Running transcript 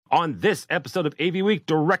On this episode of AV Week,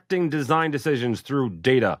 directing design decisions through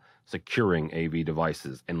data, securing AV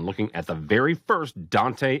devices, and looking at the very first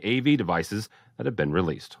Dante AV devices that have been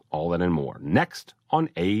released. All that and more next on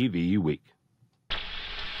AV Week.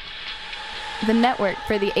 The network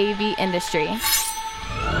for the AV industry.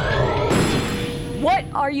 What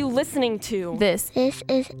are you listening to? This is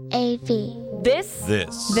AV. This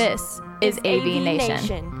is AV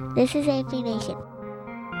Nation. This is AV Nation.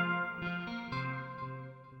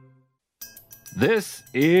 This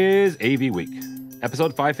is AV Week,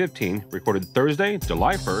 episode 515, recorded Thursday,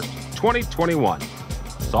 July 1st, 2021.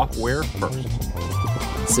 Software first.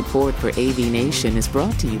 Support for AV Nation is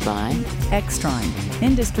brought to you by Extron,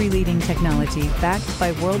 industry-leading technology backed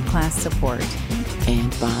by world-class support. And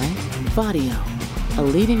by Vadio, a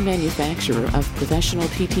leading manufacturer of professional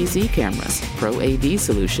PTZ cameras, Pro AV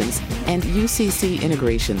solutions, and UCC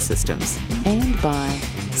integration systems. And by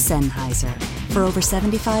Sennheiser. For over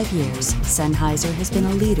 75 years, Sennheiser has been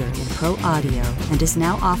a leader in pro audio and is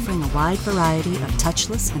now offering a wide variety of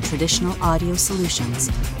touchless and traditional audio solutions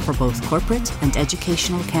for both corporate and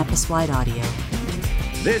educational campus-wide audio.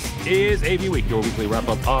 This is AV Week, your weekly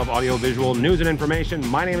wrap-up of audiovisual news and information.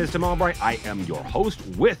 My name is Tim Albright. I am your host.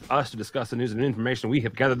 With us to discuss the news and information we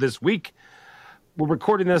have gathered this week. We're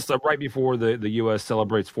recording this right before the U.S.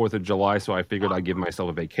 celebrates 4th of July, so I figured I'd give myself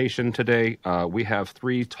a vacation today. We have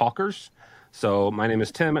three talkers. So my name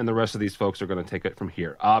is Tim, and the rest of these folks are going to take it from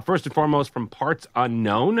here. First and foremost, from Parts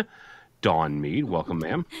Unknown, Dawn Mead. Welcome,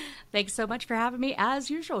 ma'am. Thanks so much for having me, as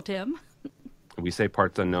usual, Tim. We say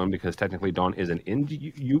Parts Unknown because technically Dawn is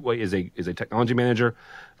is a technology manager,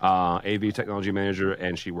 AV technology manager,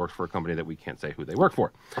 and she works for a company that we can't say who they work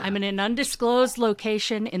for. I'm in an undisclosed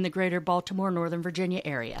location in the greater Baltimore, Northern Virginia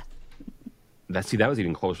area. That was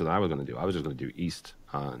even closer than I was going to do. I was just going to do east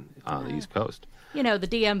on the East Coast. You know, the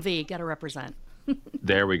DMV, got to represent.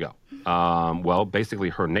 There we go. Well, basically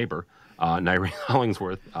her neighbor, Nairi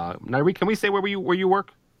Hollingsworth. Nairi, can we say where you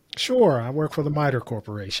work? Sure. I work for the MITRE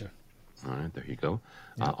Corporation. All right, there you go.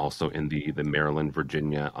 Also in the Maryland,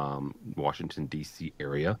 Virginia, Washington, D.C.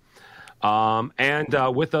 area.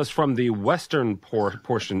 And with us from the western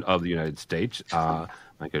portion of the United States, my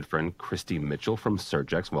good friend Christy Mitchell from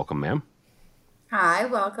Surgex. Welcome, ma'am. Hi,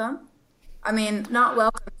 welcome. I mean, not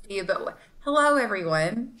welcome to you, but hello,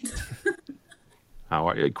 everyone. How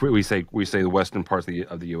are you? We say the western parts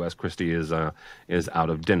of the U.S. Christy is out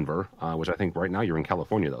of Denver, which I think right now you're in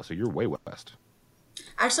California, though, so you're way west.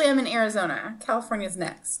 Actually, I'm in Arizona. California's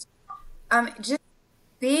next. Just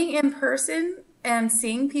being in person and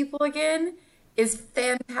seeing people again is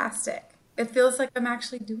fantastic. It feels like I'm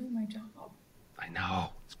actually doing my job. I know,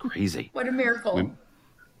 it's crazy. What a miracle.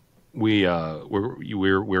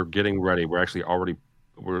 We're getting ready. We're actually already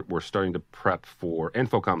we're starting to prep for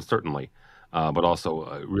InfoComm certainly, but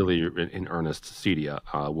also really in earnest CEDIA.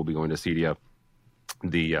 We'll be going to CEDIA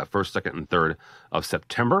the 1st, 2nd, and 3rd of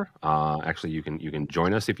September. Actually, you can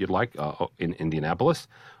join us if you'd like in Indianapolis.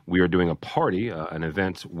 We are doing a party, an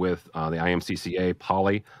event with the IMCCA,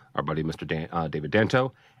 Poly, our buddy Mr. David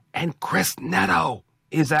Danto, and Chris Neto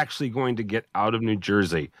is actually going to get out of New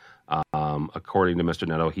Jersey. According to Mr.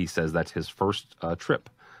 Neto, he says that's his first trip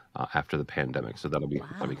after the pandemic. So that'll be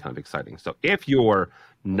kind of exciting. So if you're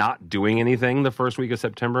not doing anything the first week of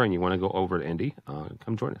September and you want to go over to Indy,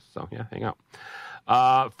 come join us. So yeah, hang out.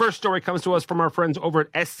 First story comes to us from our friends over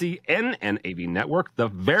at SCN and AV Network. The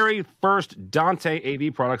very first Dante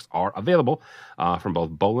AV products are available from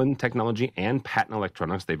both Bolin Technology and Patent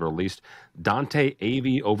Electronics. They've released Dante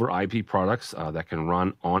AV over IP products that can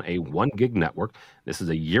run on a 1 gig network. This is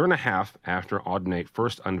a year and a half after Audinate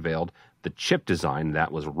first unveiled the chip design.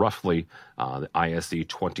 That was roughly the ISE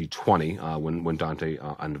 2020 when Dante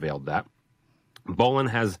unveiled that. Bolin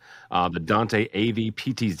has the Dante AV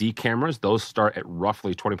PTZ cameras. Those start at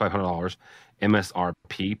roughly $2,500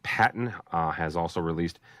 MSRP. Patent has also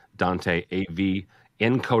released Dante AV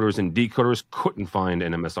encoders and decoders. Couldn't find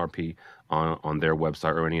an MSRP on their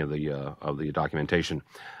website or any of the documentation.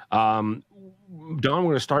 Don, we're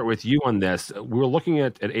going to start with you on this. We're looking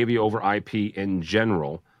at AV over IP in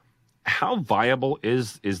general. How viable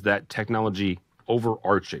is that technology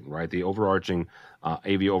overarching, right? The overarching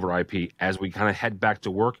AV over IP as we kind of head back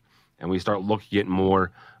to work and we start looking at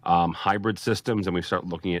more hybrid systems and we start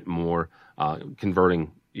looking at more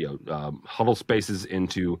converting huddle spaces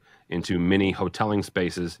into mini hoteling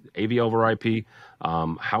spaces. AV over IP,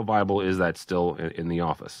 how viable is that still in the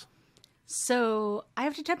office? So I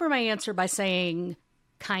have to temper my answer by saying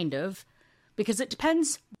kind of, because it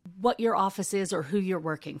depends what your office is or who you're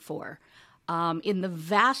working for. In the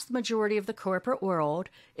vast majority of the corporate world,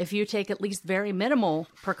 if you take at least very minimal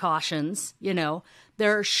precautions,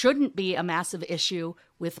 there shouldn't be a massive issue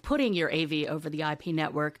with putting your AV over the IP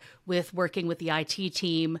network, with working with the IT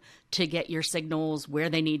team to get your signals where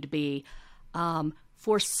they need to be.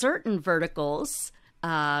 For certain verticals,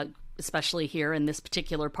 especially here in this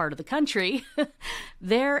particular part of the country,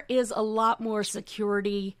 there is a lot more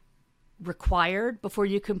security required before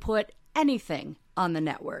you can put anything on the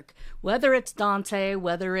network, whether it's Dante,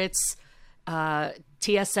 whether it's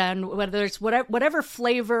TSN, whether it's whatever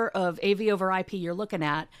flavor of AV over IP you're looking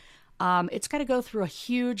at. It's got to go through a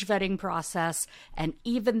huge vetting process. And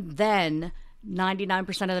even then,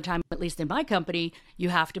 99% of the time, at least in my company, you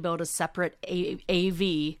have to build a separate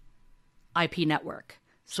AV IP network,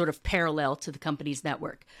 sort of parallel to the company's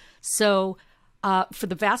network. So for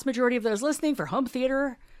the vast majority of those listening, for home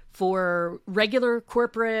theater, for regular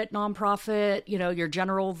corporate, nonprofit, your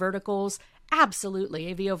general verticals,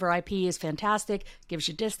 absolutely. AV over IP is fantastic. Gives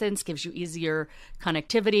you distance, gives you easier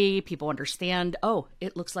connectivity. People understand,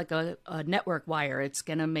 it looks like a network wire. It's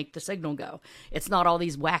going to make the signal go. It's not all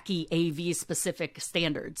these wacky AV specific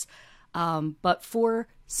standards. But for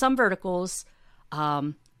some verticals,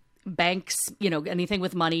 banks, anything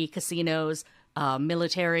with money, casinos,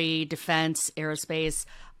 military, defense, aerospace,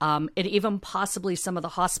 and even possibly some of the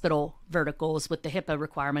hospital verticals with the HIPAA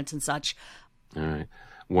requirements and such. All right.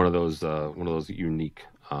 One of those unique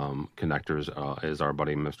connectors is our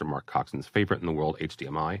buddy Mr. Mark Coxon's favorite in the world,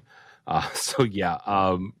 HDMI.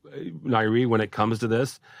 Nairi, when it comes to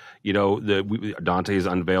this, Dante has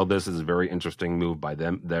unveiled this. Is a very interesting move by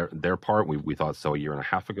them, their part. We thought so a year and a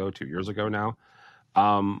half ago, 2 years ago now.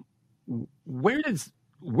 Where does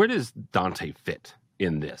Dante fit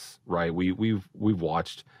in this? Right, we've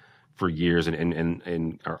watched for years,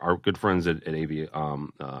 and our good friends at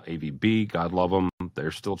AVB, God love them,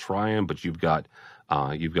 they're still trying. But you've got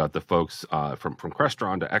the folks from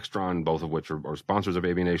Crestron to Extron, both of which are sponsors of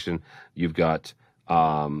AV Nation. You've got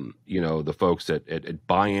the folks at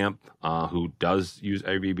Biamp who does use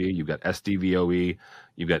AVB. You've got SDVOE.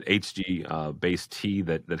 You've got HG base T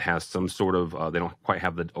that has some sort of they don't quite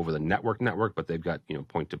have the over the network, but they've got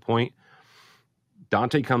point to point.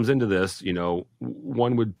 Dante comes into this,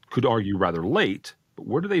 one could argue rather late, but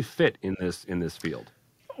where do they fit in this field?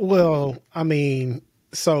 Well, I mean,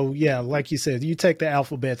 so yeah, like you said, you take the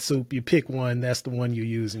alphabet soup, you pick one, that's the one you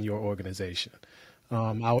use in your organization.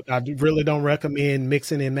 I really don't recommend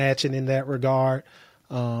mixing and matching in that regard.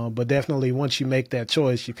 But definitely once you make that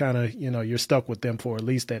choice, you kind of, you're stuck with them for at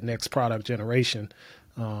least that next product generation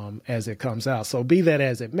as it comes out. So be that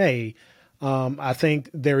as it may, I think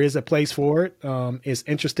there is a place for it. It's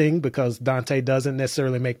interesting because Dante doesn't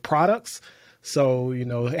necessarily make products. So,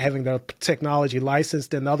 having the technology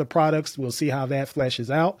licensed in other products, we'll see how that fleshes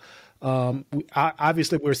out.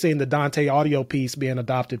 Obviously, we're seeing the Dante audio piece being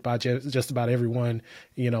adopted by just about everyone,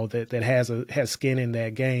 that has skin in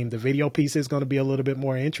that game. The video piece is going to be a little bit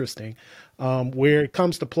more interesting. Where it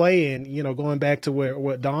comes to play, and going back to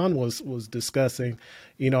what Don was discussing,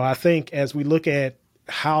 I think as we look at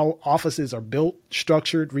how offices are built,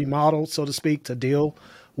 structured, remodeled, so to speak, to deal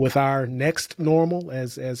with our next normal,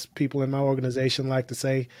 as people in my organization like to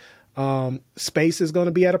say, space is going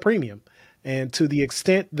to be at a premium. And to the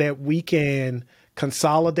extent that we can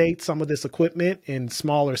consolidate some of this equipment in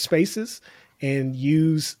smaller spaces and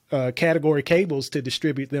use category cables to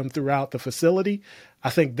distribute them throughout the facility, I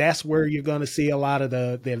think that's where you're going to see a lot of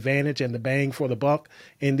the advantage and the bang for the buck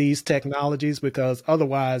in these technologies, because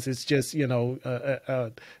otherwise it's just,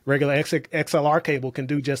 a regular XLR cable can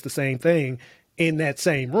do just the same thing in that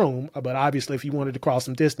same room. But obviously, if you wanted to cross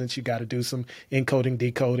some distance, you got to do some encoding,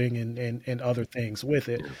 decoding, and other things with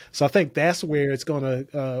it. So I think that's where it's going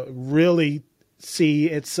to really see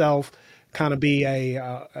itself kind of be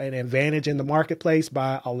an advantage in the marketplace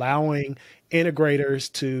by allowing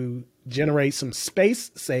integrators to generate some space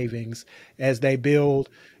savings as they build,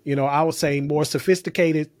 I would say more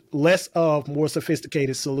sophisticated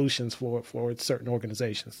solutions for certain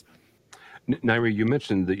organizations. Nairi, you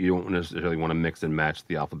mentioned that you don't necessarily want to mix and match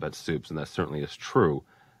the alphabet soups, and that certainly is true.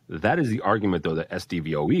 That is the argument, though, that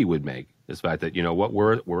SDVOE would make, is the fact that,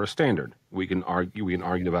 we're a standard. We can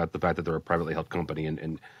argue about the fact that they're a privately held company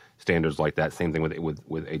and standards like that. Same thing with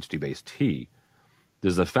HD-based T.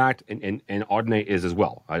 There's the fact, and Audinate is as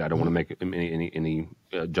well. I don't want to make any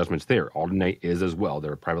judgments there. Audinate is as well.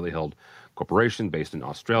 They're a privately held corporation based in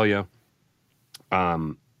Australia.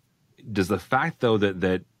 Does the fact, though,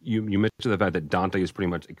 that you mentioned the fact that Dante is pretty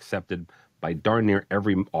much accepted by darn near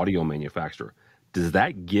every audio manufacturer, does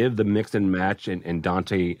that give the mix and match and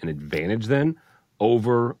Dante an advantage then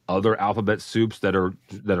over other alphabet soups that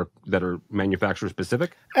are manufacturer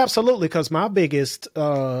specific? Absolutely, because my biggest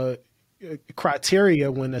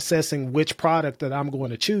criteria when assessing which product that I'm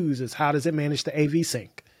going to choose is how does it manage the AV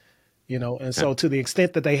sync, and so to the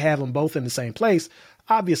extent that they have them both in the same place,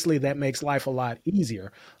 obviously that makes life a lot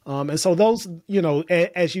easier. And so those,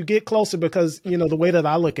 as you get closer, because, the way that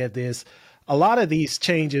I look at this, a lot of these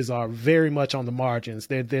changes are very much on the margins.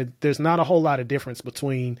 There's not a whole lot of difference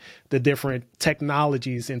between the different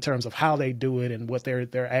technologies in terms of how they do it and what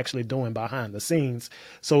they're actually doing behind the scenes.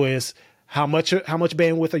 So it's how much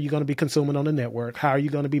bandwidth are you going to be consuming on the network? How are you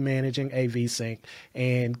going to be managing AV sync?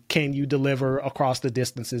 And can you deliver across the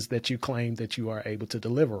distances that you claim that you are able to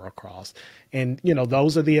deliver across? And,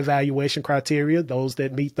 those are the evaluation criteria. Those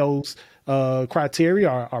that meet those criteria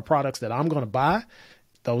are products that I'm going to buy.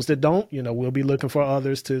 Those that don't, we'll be looking for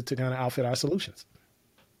others to kind of outfit our solutions.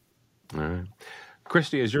 All right.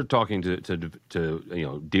 Christy, as you're talking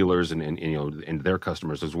to dealers and their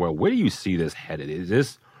customers as well, where do you see this headed? Is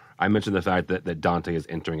this, I mentioned the fact that Dante is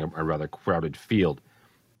entering a rather crowded field.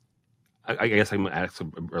 I guess I'm going to ask a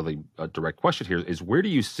really direct question here is where do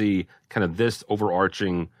you see kind of this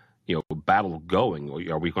overarching battle going?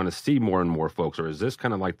 Are we going to see more and more folks, or is this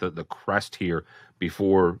kind of like the crest here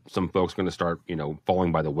before some folks are going to start,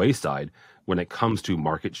 falling by the wayside when it comes to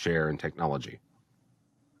market share and technology?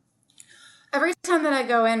 Every time that I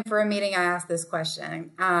go in for a meeting, I ask this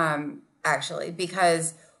question, actually,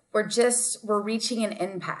 because we're reaching an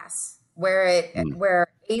impasse where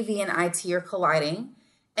AV and IT are colliding,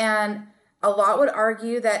 and a lot would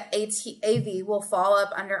argue that AV will fall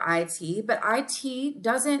up under IT, but IT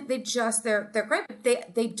doesn't. They're great, but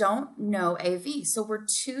they don't know AV. So we're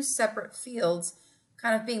two separate fields,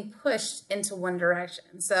 kind of being pushed into one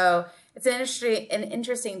direction. So it's an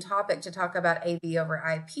interesting topic to talk about AV over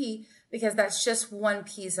IP because that's just one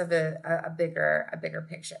piece of a bigger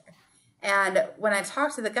picture. And when I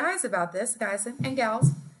talk to the guys about this, guys and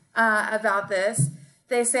gals about this,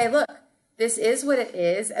 they say, look, this is what it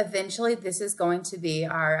is. Eventually, this is going to be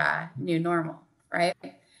our new normal, right?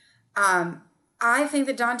 I think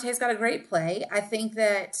that Dante's got a great play. I think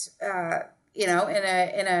that, in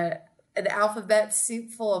an alphabet soup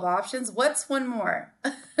full of options, what's one more?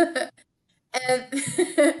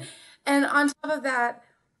 and on top of that,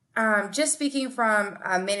 just speaking from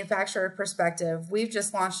a manufacturer perspective, we've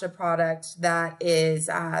just launched a product that has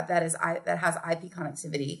IP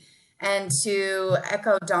connectivity. And to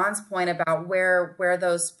echo Don's point about where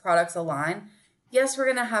those products align, yes, we're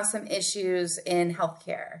going to have some issues in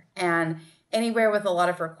healthcare and anywhere with a lot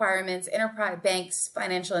of requirements, enterprise banks,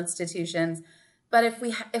 financial institutions. But if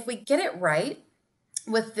we get it right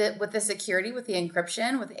with the security, with the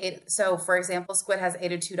encryption, so for example, Squid has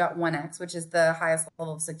 802.1x, which is the highest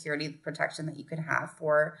level of security protection that you can have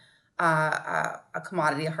for a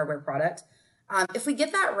commodity, a hardware product. If we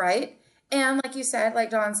get that right, and like you said, like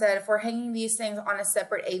Don said, if we're hanging these things on a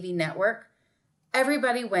separate AV network,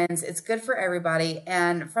 everybody wins. It's good for everybody.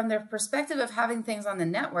 And from the perspective of having things on the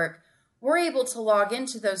network, we're able to log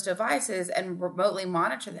into those devices and remotely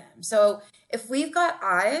monitor them. So if we've got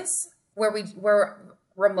eyes where we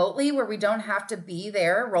don't have to be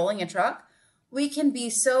there rolling a truck, we can be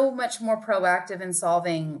so much more proactive in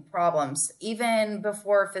solving problems, even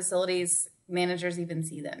before facilities managers even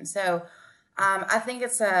see them. So I think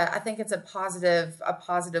it's a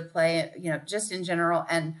positive play, just in general,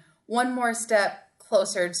 and one more step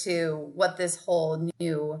closer to what this whole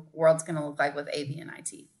new world's going to look like with AV and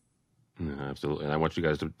IT. Yeah, absolutely, and I want you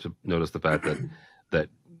guys to notice the fact that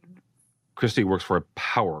Christy works for a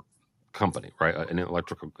power company, right? An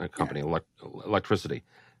electrical company, electricity.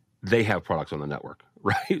 They have products on the network,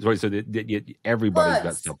 right? So everybody's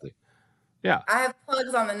got something. Yeah, I have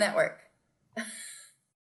plugs on the network.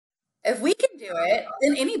 If we can do it,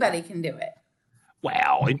 then anybody can do it.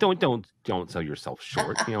 Wow, and don't sell yourself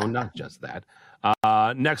short. Not just that.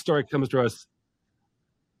 Next story comes to us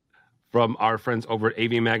from our friends over at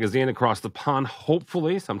AV Magazine across the pond.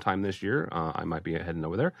 Hopefully, sometime this year, I might be heading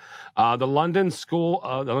over there. The London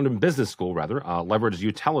Business School, leveraged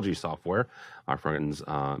Utelogy software. Our friends,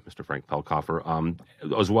 Mr. Frank Pelkoffer,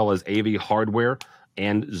 as well as AV hardware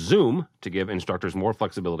and Zoom to give instructors more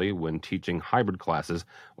flexibility when teaching hybrid classes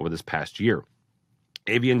over this past year.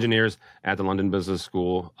 AV engineers at the London Business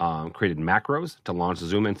School created macros to launch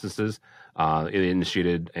Zoom instances. It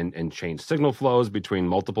initiated and changed signal flows between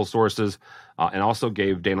multiple sources and also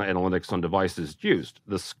gave data analytics on devices used.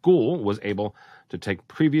 The school was able to take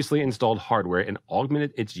previously installed hardware and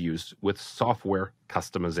augment its use with software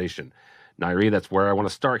customization. Nairi, that's where I want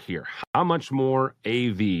to start here. How much more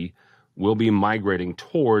AV will be migrating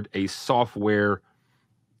toward a software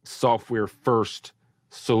software first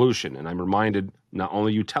solution. And I'm reminded not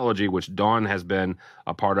only Utelogy, which Dawn has been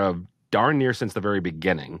a part of darn near since the very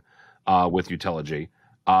beginning with Utelogy.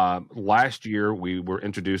 Last year, we were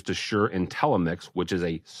introduced to Shure IntelliMix, which is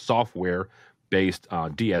a software-based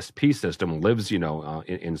DSP system, lives,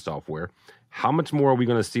 in software. How much more are we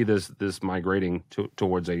going to see this migrating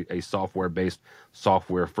towards a software-based,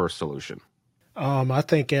 software-first solution? I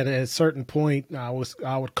think at a certain point, I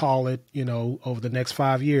would call it, over the next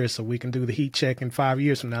 5 years, so we can do the heat check in 5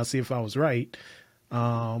 years from now, see if I was right.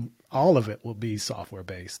 All of it will be software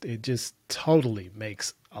based. It just totally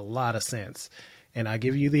makes a lot of sense. And I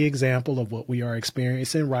give you the example of what we are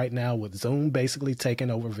experiencing right now with Zoom basically taking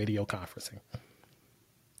over video conferencing.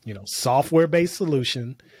 Software based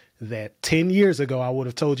solution that 10 years ago, I would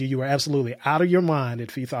have told you were absolutely out of your mind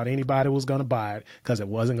if you thought anybody was going to buy it because it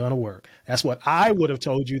wasn't going to work. That's what I would have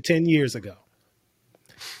told you 10 years ago.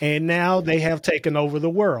 And now they have taken over the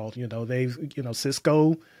world.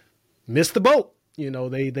 Cisco missed the boat.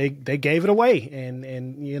 They gave it away. And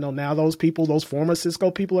now those former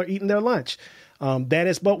Cisco people are eating their lunch. That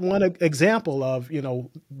is but one example of,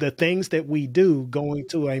 the things that we do going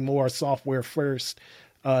to a more software first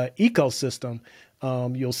ecosystem.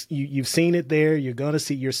 You've seen it there.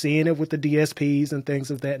 You're seeing it with the DSPs and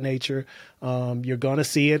things of that nature. You're going to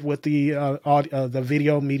see it with the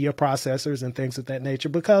video media processors and things of that nature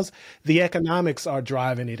because the economics are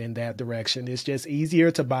driving it in that direction. It's just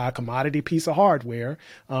easier to buy a commodity piece of hardware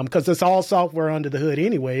because it's all software under the hood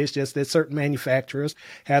anyway. It's just that certain manufacturers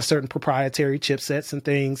have certain proprietary chipsets and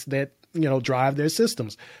things that drive their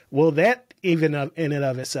systems. Well, that even in and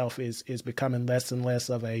of itself is becoming less and less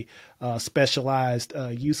of a specialized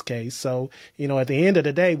use case. So, at the end of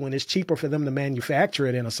the day, when it's cheaper for them to manufacture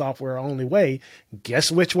it in a software only way,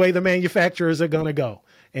 guess which way the manufacturers are going to go.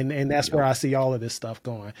 And that's where I see all of this stuff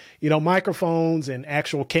going. Microphones and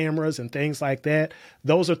actual cameras and things like that,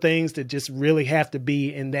 those are things that just really have to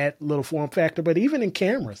be in that little form factor. But even in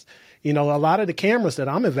cameras, a lot of the cameras that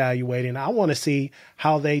I'm evaluating, I want to see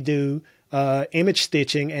how they do image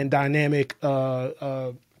stitching and dynamic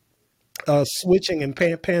switching and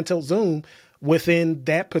pan tilt zoom within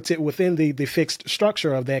the fixed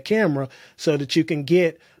structure of that camera so that you can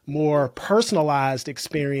get more personalized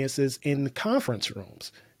experiences in conference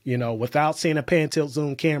rooms, without seeing a pan tilt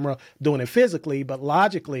zoom camera doing it physically, but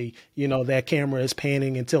logically, that camera is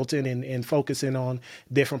panning and tilting and focusing on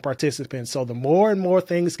different participants. So the more and more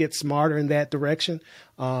things get smarter in that direction,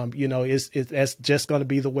 that's just going to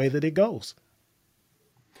be the way that it goes.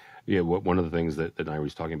 Yeah, one of the things that I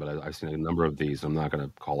was talking about, I've seen a number of these. I'm not going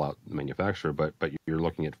to call out the manufacturer, but you're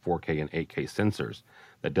looking at 4K and 8K sensors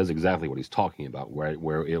that does exactly what he's talking about, where it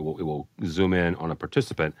will zoom in on a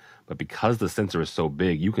participant, but because the sensor is so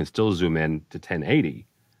big, you can still zoom in to 1080,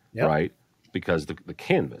 yep. Right? Because the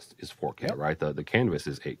canvas is 4K, yep. Right? The canvas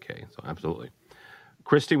is 8K, so absolutely.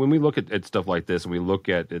 Christy, when we look at stuff like this, and we look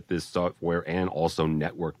at this software and also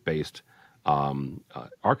network-based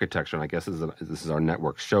architecture, and I guess this is our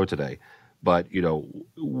network show today, but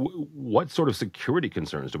what sort of security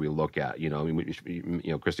concerns do we look at?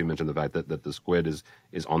 Christy mentioned the fact that the Squid is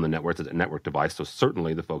on the network, it's a network device, so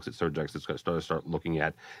certainly the folks at Surgex is going to start looking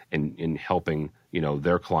at and helping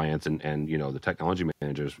their clients and the technology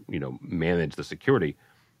managers manage the security.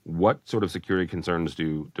 What sort of security concerns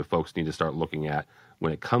do folks need to start looking at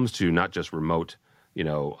when it comes to not just remote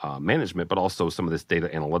management, but also some of this data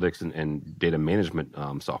analytics and data management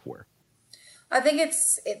software? I think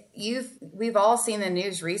we've all seen the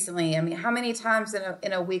news recently. I mean, how many times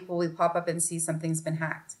in a week will we pop up and see something's been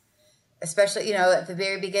hacked? Especially, at the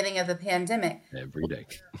very beginning of the pandemic. Every day.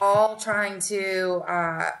 We're all trying to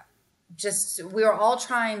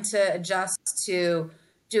adjust to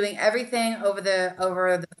doing everything over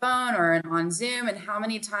the phone or on Zoom. And how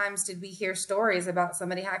many times did we hear stories about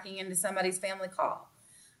somebody hacking into somebody's family call?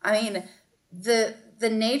 I mean, the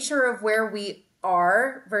nature of where we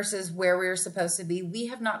are versus where we're supposed to be, we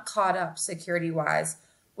have not caught up security-wise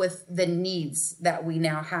with the needs that we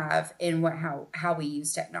now have in how we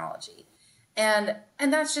use technology. And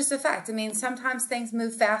that's just a fact. I mean, sometimes things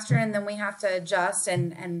move faster and then we have to adjust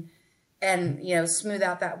and smooth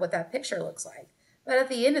out what that picture looks like. But at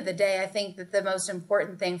the end of the day, I think that the most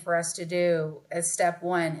important thing for us to do as step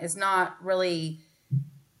one is not really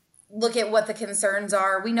look at what the concerns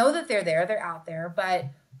are. We know that they're there, they're out there, but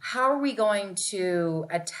how are we going to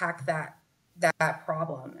attack that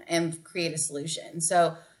problem and create a solution?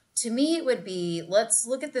 So to me, it would be, let's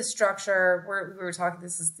look at the structure. We were talking,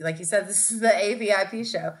 this is, like you said, this is the AVIP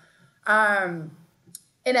show.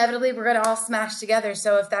 Inevitably, we're going to all smash together.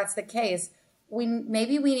 So if that's the case,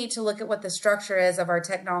 maybe we need to look at what the structure is of our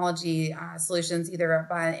technology solutions, either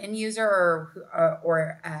by an end user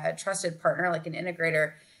or a trusted partner like an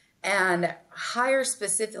integrator, and hire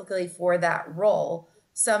specifically for that role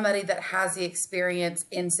somebody that has the experience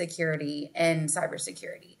in security and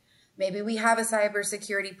cybersecurity. Maybe we have a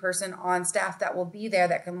cybersecurity person on staff that will be there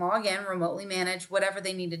that can log in, remotely manage whatever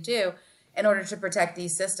they need to do in order to protect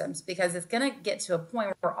these systems, because it's going to get to a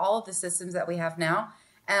point where all of the systems that we have now,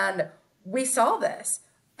 and we saw this,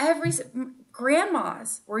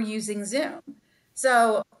 grandmas were using Zoom.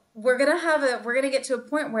 So we're going to get to a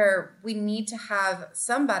point where we need to have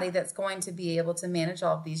somebody that's going to be able to manage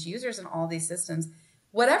all of these users and all these systems,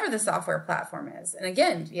 whatever the software platform is. And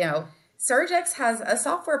again, Surgex has a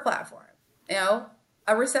software platform,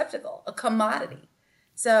 a receptacle, a commodity.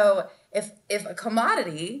 So if a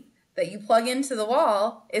commodity that you plug into the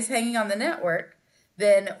wall is hanging on the network,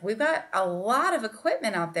 then we've got a lot of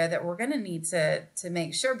equipment out there that we're going to need to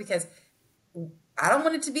make sure, because I don't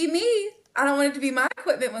want it to be me. I don't want it to be my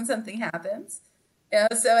equipment when something happens.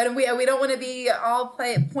 And we don't want to be all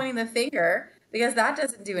pointing the finger, because that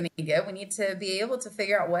doesn't do any good. We need to be able to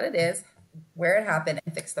figure out what it is, where it happened,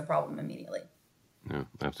 and fix the problem immediately. Yeah,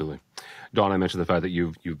 absolutely. Dawn, I mentioned the fact that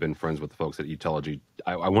you've been friends with the folks at Utelogy.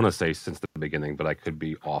 I want to say since the beginning, but I could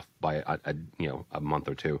be off by a month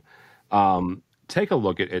or two. Take a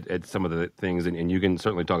look at some of the things, and you can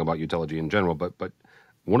certainly talk about Utelogy in general. But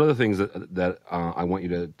one of the things that I want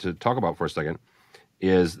you to talk about for a second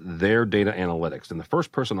is their data analytics. And the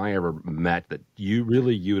first person I ever met that you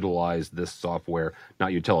really utilized this software, not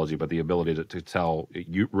Utelogy, but the ability to tell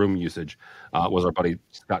room usage, was our buddy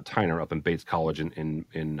Scott Tyner up in Bates College in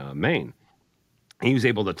Maine. He was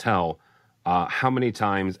able to tell how many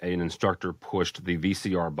times an instructor pushed the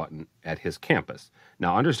VCR button at his campus.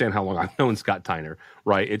 Now, understand how long I've known Scott Tyner,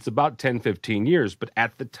 right? It's about 10, 15 years, but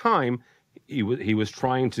at the time, he was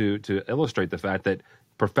trying to illustrate the fact that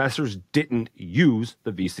professors didn't use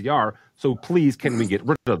the VCR, so please, can we get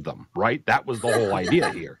rid of them, right? That was the whole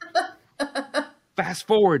idea here. Fast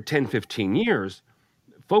forward 10, 15 years,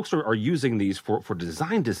 folks are using these for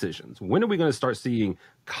design decisions. When are we going to start seeing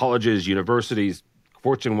colleges, universities,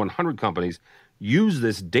 Fortune 100 companies use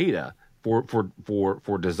this data for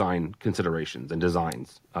design considerations and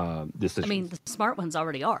designs decisions? I mean, the smart ones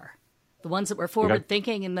already are. The ones that were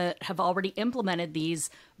forward-thinking and that have already implemented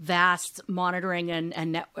these vast monitoring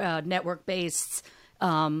and network-based,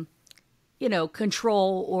 control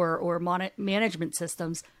or management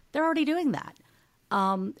systems, they're already doing that.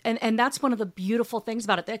 And that's one of the beautiful things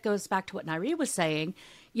about it. That goes back to what Nairi was saying.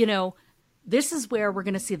 This is where we're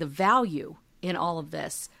going to see the value in all of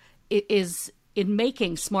this. It is in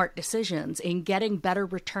making smart decisions, in getting better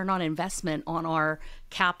return on investment on our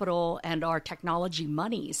capital and our technology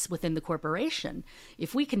monies within the corporation.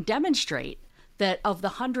 If we can demonstrate that of the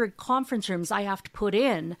 100 conference rooms I have to put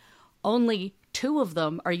in, only 2 of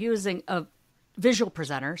them are using a visual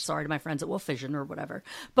presenter, sorry to my friends at Wolf Vision or whatever,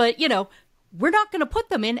 but we're not going to put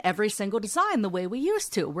them in every single design the way we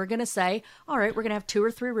used to. We're going to say, all right, we're going to have 2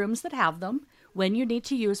 or 3 rooms that have them. When you need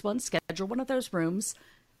to use one, schedule one of those rooms.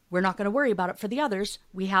 We're not going to worry about it for the others.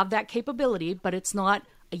 We have that capability, but it's not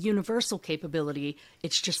a universal capability.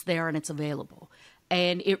 It's just there and it's available.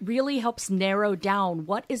 And it really helps narrow down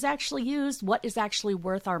what is actually used, what is actually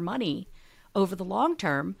worth our money over the long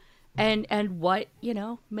term, and what,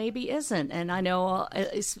 maybe isn't. And I know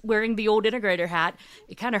wearing the old integrator hat,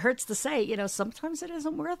 it kind of hurts to say, sometimes it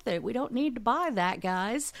isn't worth it. We don't need to buy that,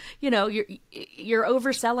 guys. You're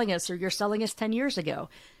overselling us, or you're selling us 10 years ago.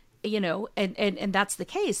 And that's the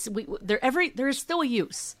case. There is still a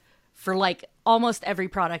use for like almost every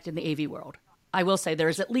product in the AV world. I will say there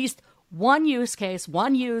is at least one use case,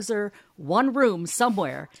 one user, one room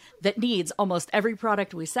somewhere that needs almost every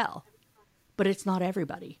product we sell, but it's not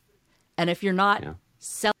everybody. And if you're not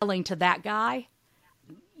selling to that guy,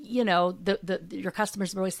 your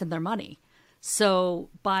customers are wasting their money. So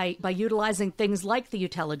by utilizing things like the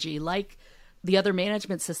Utelogy, like the other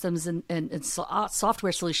management systems and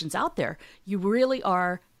software solutions out there, you really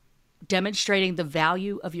are demonstrating the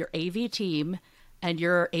value of your AV team and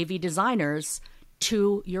your AV designers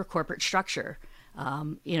to your corporate structure.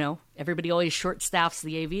 Everybody always short staffs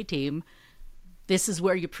the AV team. This is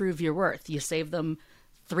where you prove your worth. You save them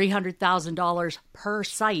 $300,000 per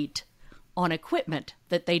site on equipment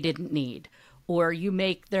that they didn't need, or you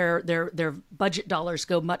make their budget dollars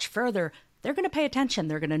go much further. They're going to pay attention.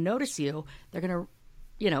 They're going to notice you. They're going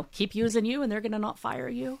to, keep using you, and they're going to not fire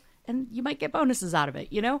you. And you might get bonuses out of it,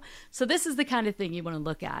 So this is the kind of thing you want to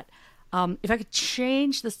look at. If I could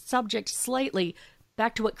change the subject slightly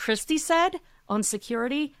back to what Christy said on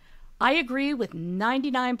security, I agree with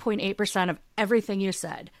 99.8% of everything you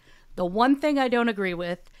said. The one thing I don't agree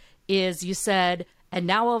with is you said, and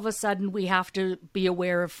now all of a sudden we have to be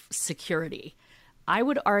aware of security. I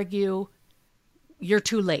would argue you're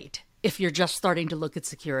too late if you're just starting to look at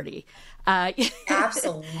security.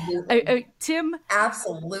 Absolutely. Tim?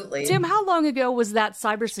 Absolutely. Tim, how long ago was that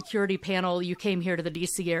cybersecurity panel you came here to the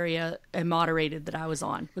DC area and moderated that I was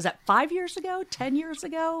on? Was that 5 years ago? 10 years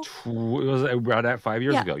ago? It was around that 5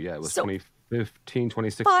 years ago. Yeah, it was 2015,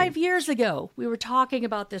 2016. 5 years ago, we were talking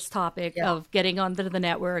about this topic of getting onto the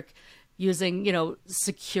network, using,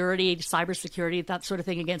 security, cybersecurity, that sort of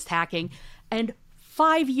thing against hacking. And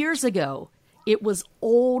 5 years ago, it was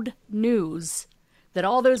old news that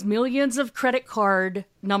all those millions of credit card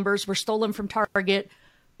numbers were stolen from Target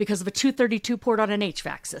because of a 232 port on an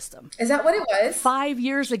HVAC system. Is that what it was? 5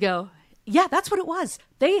 years ago. Yeah, that's what it was.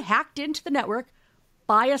 They hacked into the network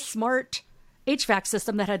by a smart HVAC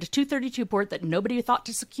system that had a 232 port that nobody thought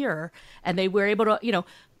to secure. And they were able to,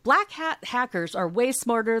 black hat hackers are way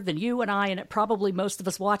smarter than you and I, and probably most of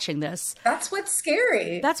us watching this. That's what's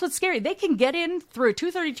scary. That's what's scary. They can get in through a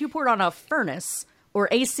 232 port on a furnace or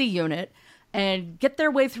AC unit and get their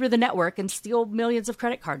way through the network and steal millions of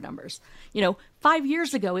credit card numbers. 5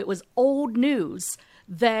 years ago, it was old news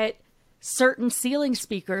that certain ceiling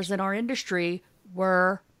speakers in our industry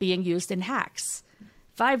were being used in hacks.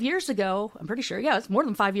 5 years ago, I'm pretty sure, it's more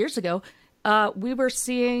than 5 years ago, we were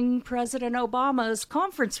seeing President Obama's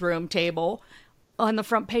conference room table on the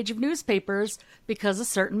front page of newspapers because a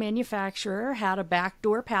certain manufacturer had a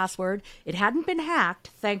backdoor password. It hadn't been hacked,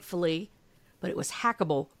 thankfully, but it was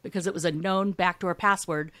hackable because it was a known backdoor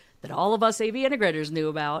password that all of us AV integrators knew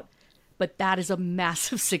about. But that is a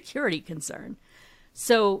massive security concern.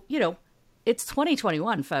 So, it's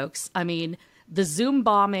 2021, folks. I mean, the Zoom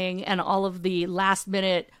bombing and all of the last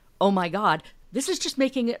minute, oh my God, this is just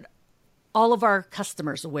making it all of our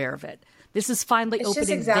customers aware of it. This is finally opening their eyes. It's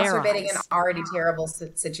just exacerbating an already terrible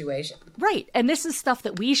situation. Right. And this is stuff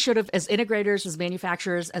that we should have, as integrators, as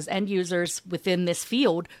manufacturers, as end users within this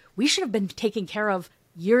field, we should have been taking care of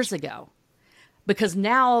years ago. Because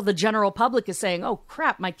now the general public is saying, oh,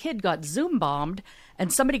 crap, my kid got Zoom bombed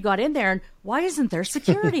and somebody got in there, and why isn't there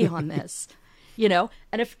security on this? And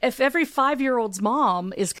if every 5-year-old's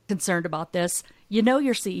mom is concerned about this,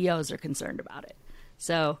 your CEOs are concerned about it.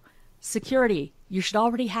 So security, you should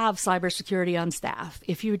already have cybersecurity on staff.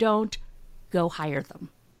 If you don't, go hire them.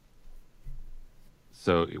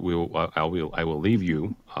 So I will leave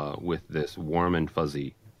you with this warm and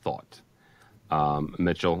fuzzy thought.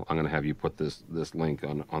 Mitchell, I'm going to have you put this link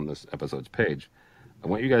on this episode's page. I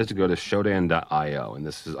want you guys to go to Shodan.io, and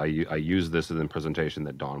this is I use this in the presentation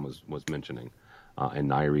that Dawn was mentioning, and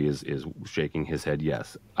Nairi is shaking his head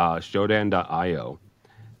yes. Shodan.io,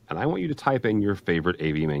 and I want you to type in your favorite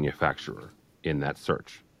AV manufacturer in that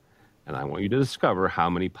search, and I want you to discover how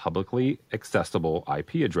many publicly accessible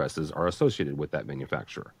IP addresses are associated with that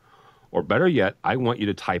manufacturer. Or better yet, I want you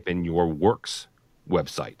to type in your works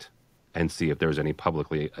website and see if there's any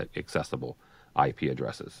publicly accessible IP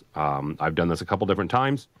addresses. I've done this a couple different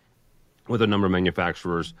times with a number of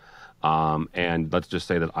manufacturers, and let's just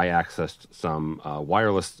say that I accessed some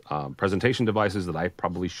wireless presentation devices that I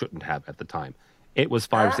probably shouldn't have at the time. It was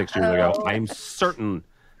 5 or 6 years ago. I'm certain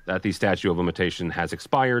that the statute of limitation has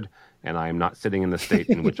expired, and I am not sitting in the state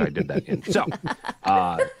in which I did that in. So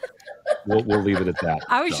we'll leave it at that.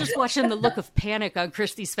 I was just watching the look of panic on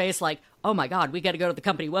Christy's face, like, oh my God, we got to go to the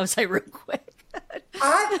company website real quick.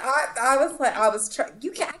 I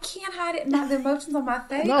can't hide it and have the emotions on my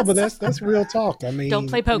face. No, but that's real talk. I mean, don't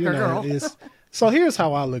play poker, girl. So here's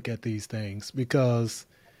how I look at these things, because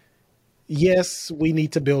yes, we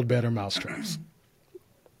need to build better mousetraps.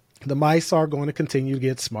 The mice are going to continue to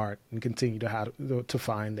get smart and continue to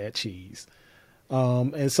find that cheese.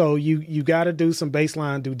 And so you got to do some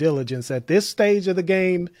baseline due diligence at this stage of the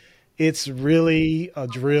game. It's really a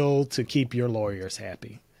drill to keep your lawyers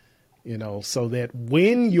happy, so that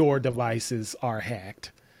when your devices are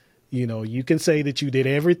hacked, you can say that you did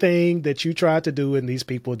everything that you tried to do and these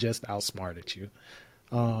people just outsmarted you.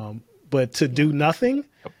 But to do nothing,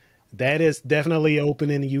 that is definitely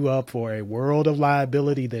opening you up for a world of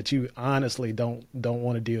liability that you honestly don't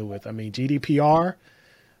want to deal with. I mean, GDPR.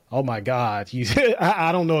 Oh my God!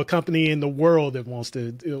 I don't know a company in the world that wants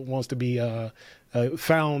to be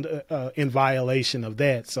found in violation of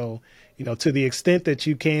that. So, to the extent that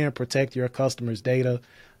you can protect your customers' data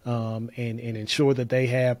and ensure that they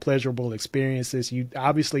have pleasurable experiences, you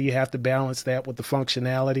have to balance that with the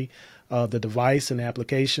functionality of the device and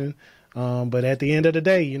application. But at the end of the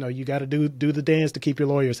day, you got to do the dance to keep your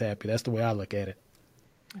lawyers happy. That's the way I look at it.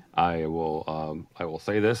 I will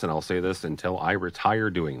say this, and I'll say this until I retire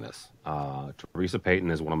doing this. Teresa Payton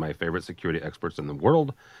is one of my favorite security experts in the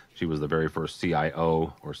world. She was the very first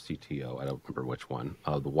CIO or CTO, I don't remember which one,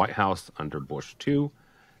 of the White House under Bush 2.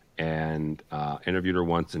 And interviewed her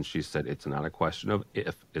once, and she said, it's not a question of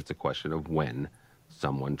if, it's a question of when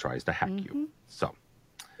someone tries to hack you. So,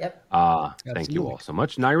 Yep. Thank you all so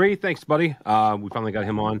much. Nairi, thanks, buddy. We finally got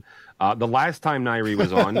him on. The last time Nairi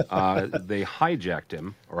was on, they hijacked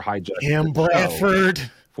him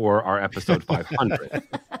Bradford for our episode 500.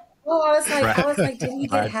 Oh, I was like, did he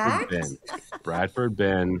get hacked? Bradford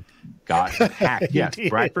Ben got hacked. Yes,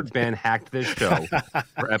 Bradford Ben hacked this show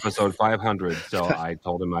for episode 500. So I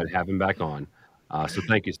told him I'd have him back on. So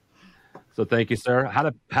thank you. So thank you, sir. How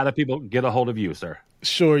do people get a hold of you, sir?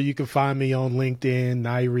 Sure, you can find me on LinkedIn,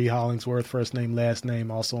 Nairi Hollingsworth, first name, last name.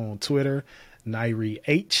 Also on Twitter, Nairi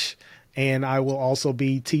H. And I will also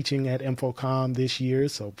be teaching at InfoComm this year,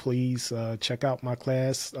 so please check out my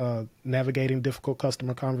class, Navigating Difficult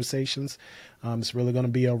Customer Conversations. It's really going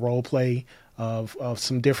to be a role play of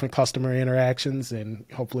some different customer interactions, and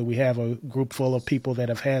hopefully we have a group full of people that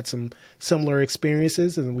have had some similar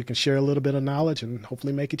experiences, and we can share a little bit of knowledge and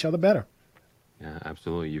hopefully make each other better. Yeah,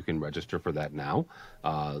 absolutely. You can register for that now,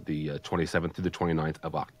 the 27th through the 29th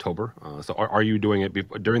of October. So are you doing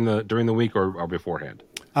it during the week or beforehand?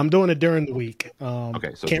 I'm doing it during the week.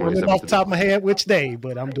 Okay, so can't remember off the top of my head which day,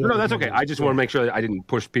 but I'm doing it. No, that's okay. I just want to make sure that I didn't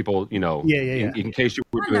push people, in case you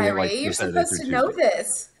were doing it like you're supposed to know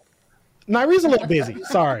this. Nairi's a little busy.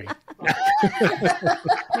 Sorry.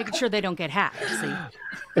 Making sure they don't get hacked. See?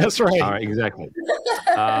 That's right. All right, exactly.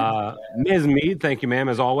 Ms. Mead, thank you, ma'am,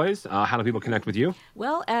 as always. How do people connect with you?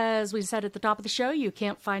 Well, as we said at the top of the show, you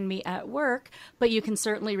can't find me at work, but you can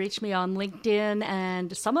certainly reach me on LinkedIn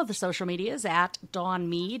and some of the social medias at Dawn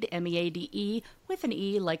Mead, MEADE, with an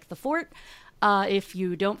E like the fort. If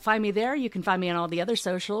you don't find me there, you can find me on all the other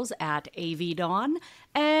socials at AV Dawn.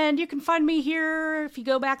 And you can find me here if you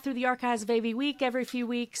go back through the archives of AV Week. Every few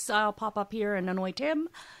weeks, I'll pop up here and annoy Tim.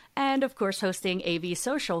 And, of course, hosting AV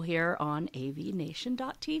Social here on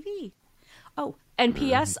avnation.tv. Oh, and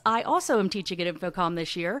P.S., I also am teaching at InfoComm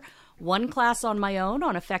this year. One class on my own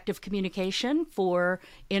on effective communication for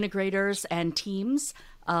integrators and teams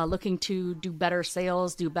looking to do better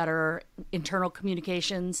sales, do better internal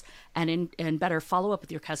communications, and better follow-up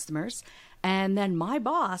with your customers. And then my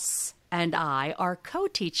boss and I are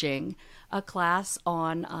co-teaching a class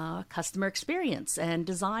on customer experience and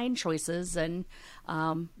design choices and,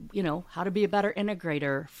 how to be a better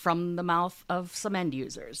integrator from the mouth of some end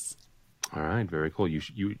users. All right, very cool. You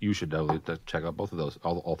should definitely check out both of those,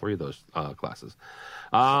 all three of those classes.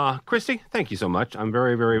 Christy, thank you so much. I'm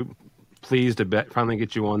very, very pleased to finally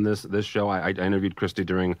get you on this show. I interviewed Christy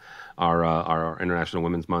during our International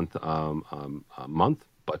Women's Month month,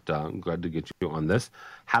 but I'm glad to get you on this.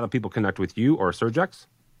 How do people connect with you or Surgex?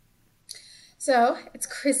 So it's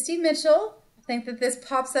Christy Mitchell. I think that this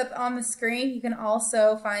pops up on the screen. You can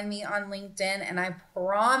also find me on LinkedIn, and I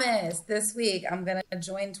promise this week I'm gonna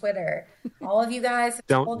join Twitter. All of you guys,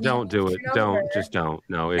 don't do it. Don't.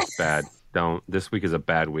 No, it's bad. Don't. This week is a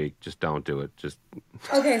bad week. Just don't do it. Just.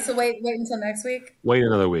 Okay, so wait until next week. Wait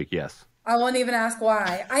another week. Yes. I won't even ask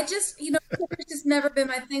why. I just, Twitter's just never been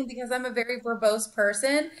my thing because I'm a very verbose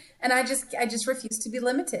person, and I just refuse to be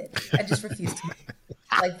limited. I just refuse to be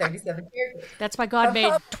like 37 characters. That's why God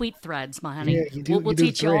made tweet threads, my honey. Yeah, we'll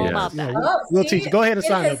teach you all about that. We'll teach you. Go ahead and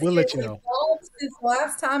sign up. We'll let you know. Since the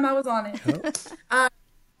last time I was on it.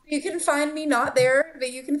 You can find me not there,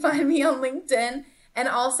 but you can find me on LinkedIn. And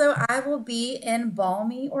also, I will be in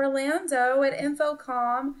balmy Orlando at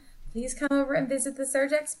InfoComm. Please come over and visit the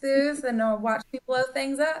Surgex booth and watch me blow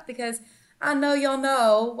things up because I know y'all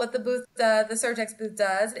know what the Surgex booth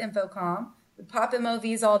does at InfoComm. We pop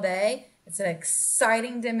MOVs all day. It's an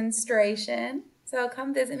exciting demonstration. So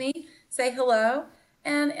come visit me, say hello,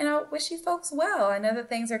 and I wish you folks well. I know that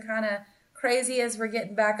things are kind of crazy as we're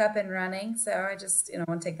getting back up and running. So I just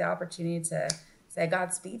want to take the opportunity to say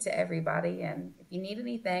Godspeed to everybody. And if you need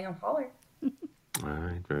anything, I'll holler. All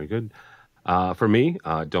right, very good. For me,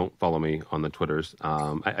 don't follow me on the Twitters.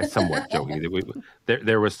 I somewhat joking.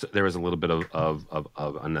 There was a little bit of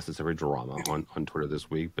unnecessary drama on Twitter this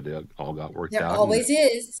week, but it all got worked out.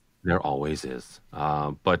 There always is.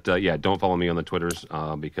 But don't follow me on the Twitters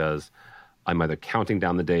because I'm either counting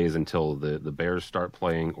down the days until the Bears start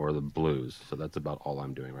playing or the Blues. So that's about all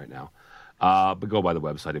I'm doing right now. But go by the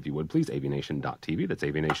website if you would, please, avnation.tv. That's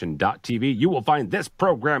avnation.tv. You will find this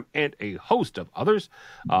program and a host of others,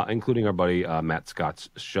 including our buddy Matt Scott's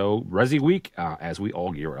show, Resi Week, as we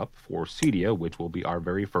all gear up for CEDIA, which will be our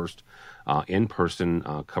very first in-person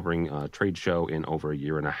covering trade show in over a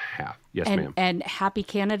year and a half. Yes, ma'am. And happy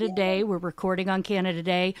Canada Day. We're recording on Canada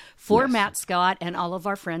Day for Matt Scott and all of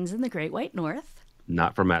our friends in the Great White North.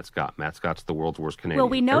 Not for Matt Scott. Matt Scott's the world's worst Canadian. Well,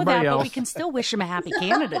 we know Everybody that, else... but we can still wish him a happy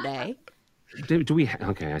Canada Day. Do we?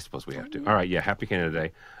 Okay, I suppose we have to. All right, yeah, happy Canada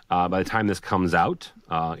Day. By the time this comes out,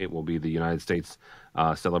 it will be the United States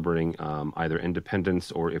celebrating either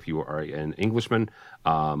independence or, if you are an Englishman,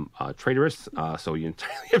 traitorous. So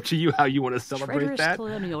entirely up to you how you want to celebrate Traitorous that.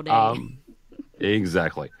 Colonial Day.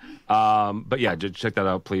 Exactly. But yeah, just check that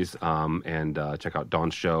out, please. And check out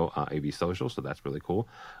Dawn's show, AV Social. So that's really cool.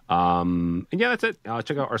 And yeah, that's it.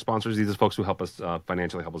 Check out our sponsors. These are folks who help us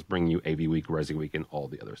financially help us bring you AV Week, Resi Week, and all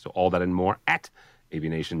the others. So all that and more at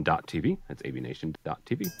avnation.tv. That's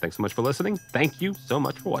avnation.tv. Thanks so much for listening. Thank you so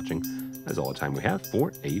much for watching. That's all the time we have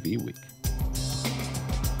for AV Week.